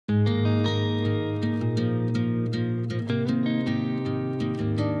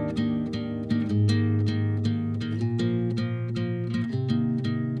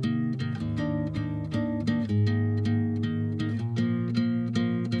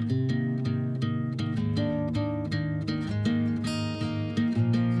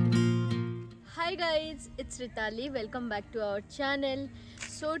Ritali. Welcome back to our channel.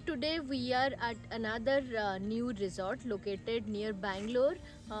 So today we are at another new resort located near Bangalore.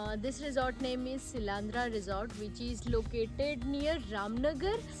 This resort name is Shilhandara Resort, which is located near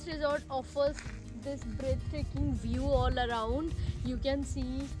Ramanagara. This resort offers this breathtaking view all around. You can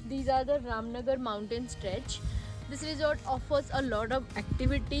see these are the Ramanagara mountain stretch. This resort offers a lot of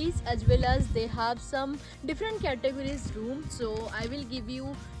activities as well as they have some different categories room. So I will give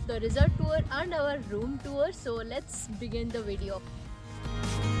you the resort tour and our room tour. So let's begin the video.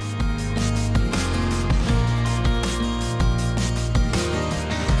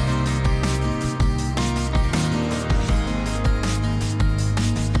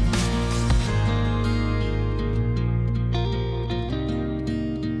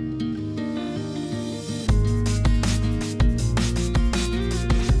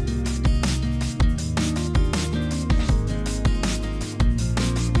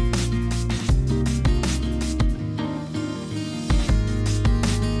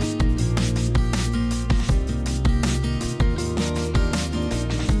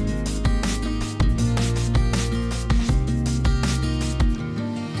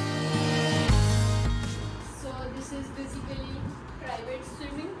 Private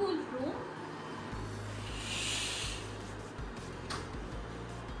swimming pool room.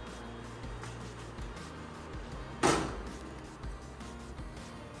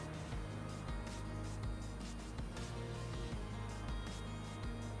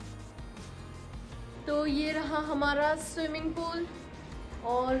 तो ये रहा हमारा swimming pool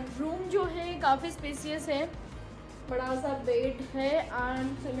और room जो है काफ़ी spacious है, बड़ा सा बेड है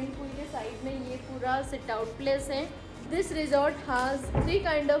एंड स्विमिंग पूल के साइड में ये पूरा सिट आउट प्लेस है. This resort has three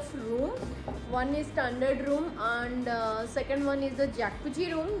kind of room. One is standard room and second one is the jacuzzi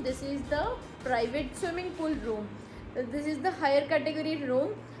room. This is the private swimming pool room. This is the higher category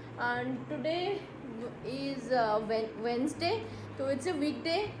room and today is Wednesday, so it's a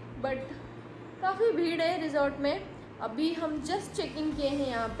weekday but काफ़ी भीड़ है resort में. अभी हम just checking किए हैं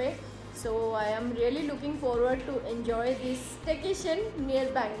यहाँ पे. So I am really looking forward to enjoy this staycation near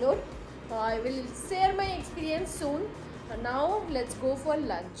Bangalore. I will share my experience soon. Now let's go for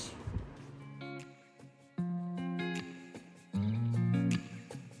lunch.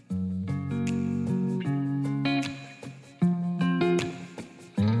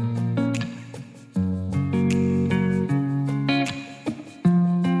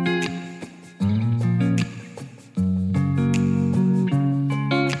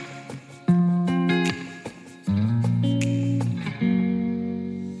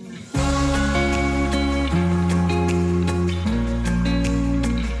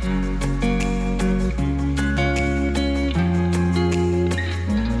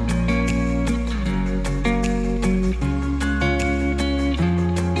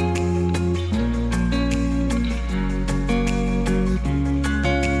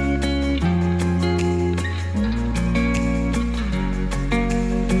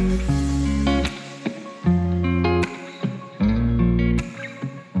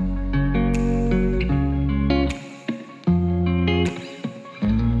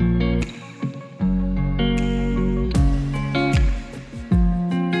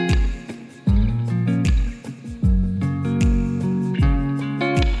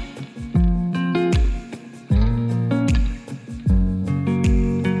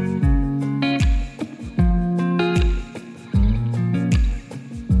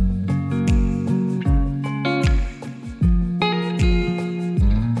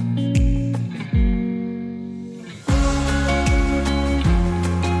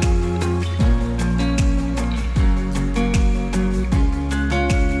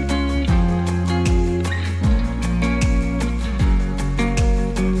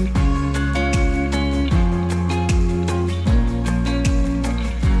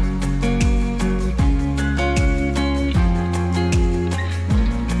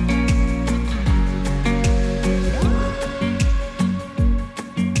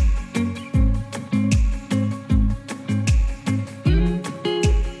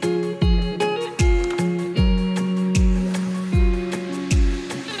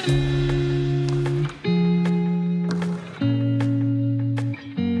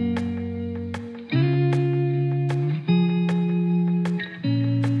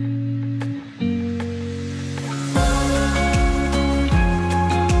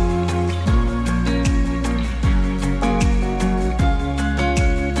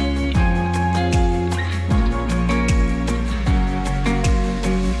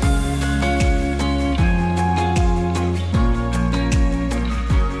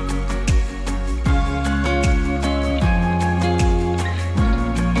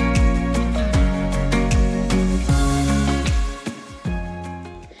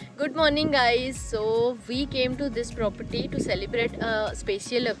 morning guys. So we came to this property to celebrate a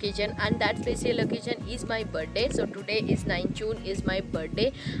special occasion, and that special occasion is my birthday. So today is 9 June is my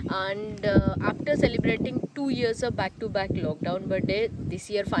birthday, and after celebrating 2 years of back to back lockdown birthday, this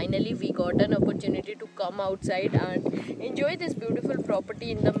year finally we got an opportunity to come outside and enjoy this beautiful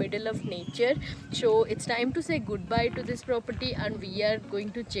property in the middle of nature. So it's time to say goodbye to this property, and we are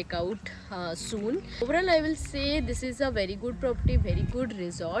going to check out soon. Overall, I will say this is a very good property, very good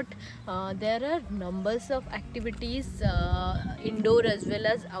resort. There are numbers of activities indoor as well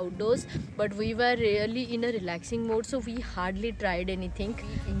as outdoors, but we were really in a relaxing mode, so we hardly tried anything.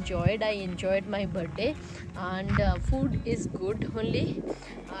 I enjoyed my birthday, and food is good only.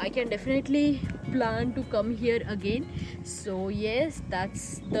 I can definitely plan to come here again. So yes,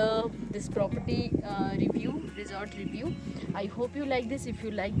 that's this property resort review. I hope you like this. If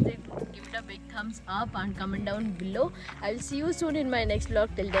you liked it, give it a big thumbs up and comment down below. I will see you soon in my next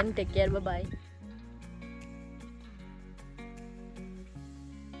vlog. Till then, take care. Bye bye.